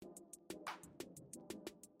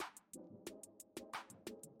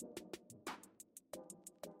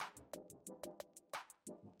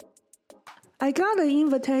I got an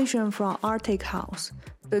invitation from Arctic House,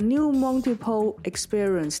 the new multiple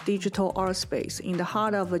experience digital art space in the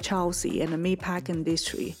heart of Chelsea and the Meatpacking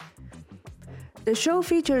District. The show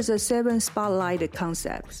features 7 spotlighted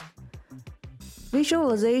concepts: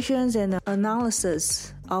 visualizations and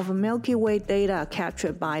analysis of Milky Way data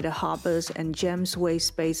captured by the Hubble and James Webb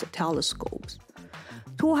Space Telescopes,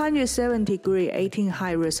 270-degree 18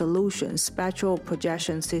 high-resolution spectral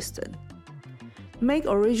projection system, make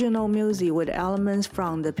original music with elements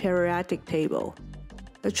from the periodic table,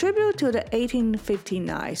 a tribute to the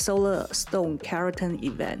 1859 Solar Stone Keratin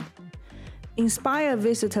event, inspire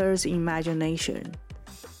visitors' imagination.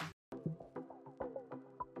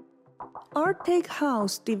 Arctic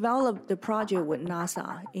House developed the project with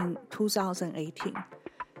NASA in 2018,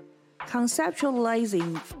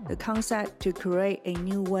 conceptualizing the concept to create a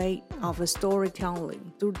new way of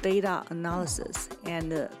storytelling through data analysis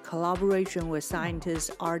and collaboration with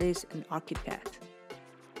scientists, artists, and architects.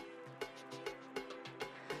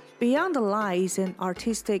 Beyond the lies and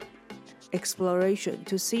artistic exploration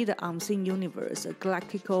to see the unseen universe,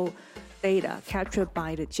 galactical data captured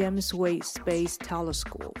by the James Webb Space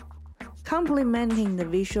Telescope. Complementing the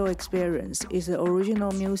visual experience is the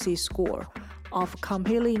original music score of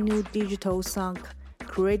completely new digital song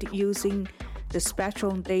created using the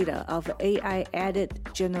spectrum data of AI-added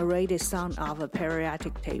generated sound of a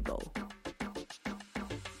periodic table.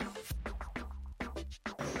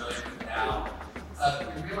 Now,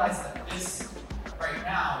 we realize that this right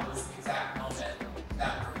now is the exact moment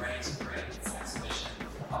that we're ready to bring this exhibition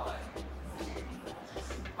to the public.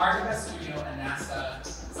 Arctic Studio and NASA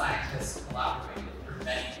scientists collaborated through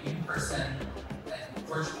many in-person and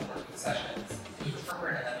virtual working sessions to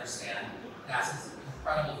interpret and understand NASA's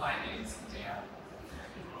incredible findings and data.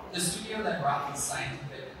 The studio then brought these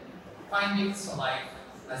scientific findings to life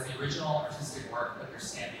as the original artistic work that they're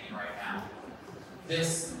standing in right now.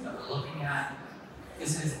 This that we're looking at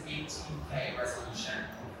is his 18K resolution.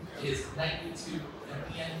 It is 92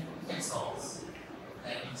 million pixels,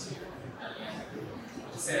 92 million.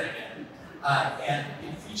 I'll just say that again. And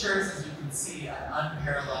it features, as you can see, an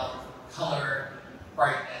unparalleled color,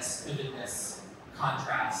 brightness, vividness,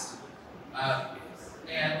 contrast.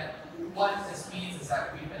 And what this means is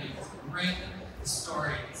that we've been able to bring the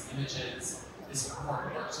story, these images, this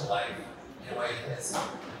important work to life in a way that has,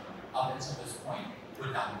 up until this point,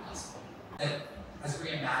 would not be possible. It has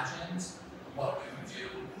reimagined what we would do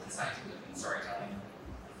in scientific storytelling.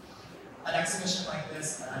 An exhibition like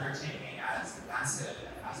this, an undertaking as massive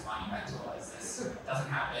and as monumental as this,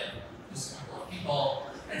 doesn't happen just a couple of people.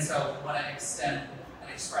 And so we want to extend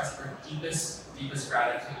and express our deepest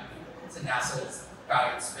gratitude to NASA's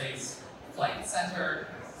Goddard Space Flight Center,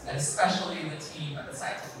 and especially the team at the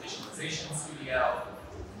Scientific Visualization Studio,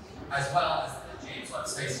 as well as the James Webb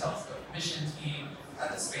Space Telescope mission team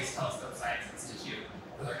at the Space Telescope Science Institute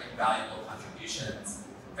for their invaluable contributions.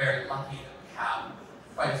 Very lucky that we have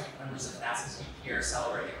quite a few members of the NASA team here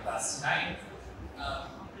celebrating with us tonight.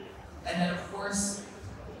 And then, of course,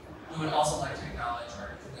 we would also like to acknowledge our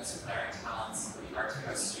interdisciplinary talents, the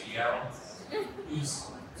Arctic Studio, whose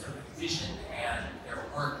sort of vision and their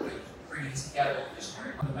work with bringing together the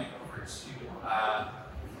visionary. I'm going to make over to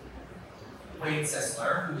Wade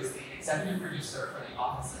Sisler, who is the executive producer for the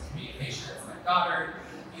Office of Communications at Goddard.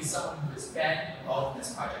 He's someone who has been involved in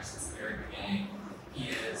this project since the very beginning. He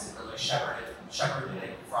is really shepherded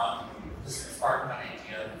it from the spark of an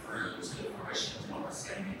idea through to the fruition of what we're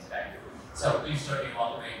standing in today. So please join me in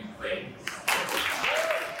welcoming Wade. Thanks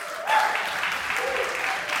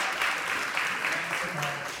so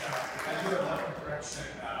much. I do have a correction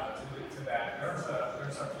to that.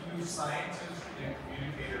 There's a few scientists and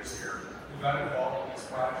communicators here who got involved in this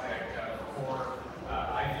project before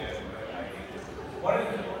I did. One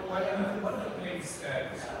of the things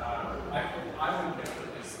that I would note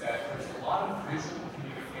is that there's a lot of visual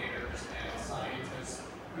communicators and scientists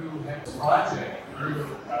who have project grew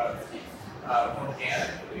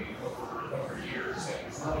organically over years. And it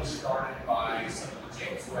was really started by some of the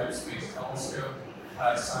James Webb Space Telescope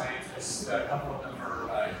scientists. A couple of them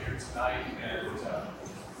are here tonight, and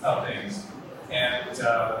things. And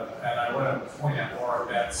I want to point out Laura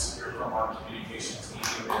Betts here from our communications team,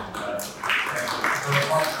 and her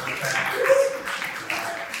partner with that is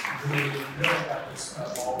really got this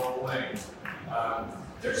ball rolling.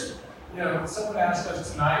 Someone asked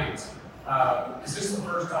us tonight, is this the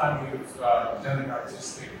first time we've done an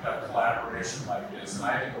artistic collaboration like this? And I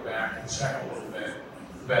had to go back and check a little bit.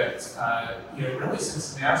 But really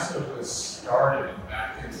since NASA was started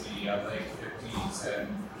back in the late 50s, and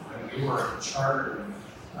when we were chartered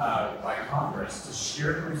by Congress to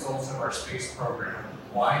share the results of our space program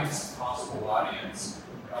widest possible audience.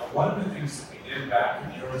 One of the things that we did back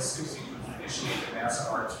in the early 60s was initiate the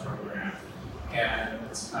NASA Arts program. And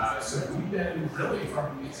so we've been really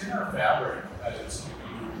it's in our fabric to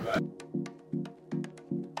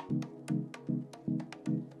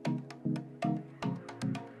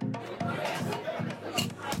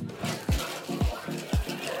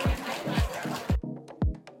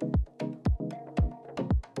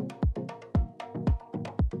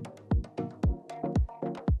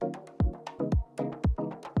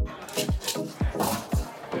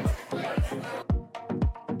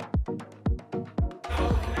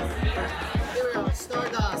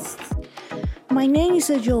Stardust. My name is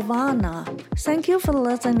Giovanna. Thank you for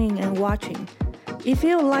listening and watching. If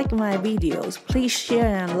you like my videos, please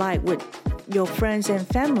share and like with your friends and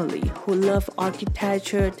family who love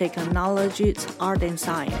architecture, technology, art, and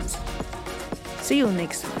science. See you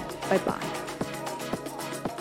next time. Bye-bye.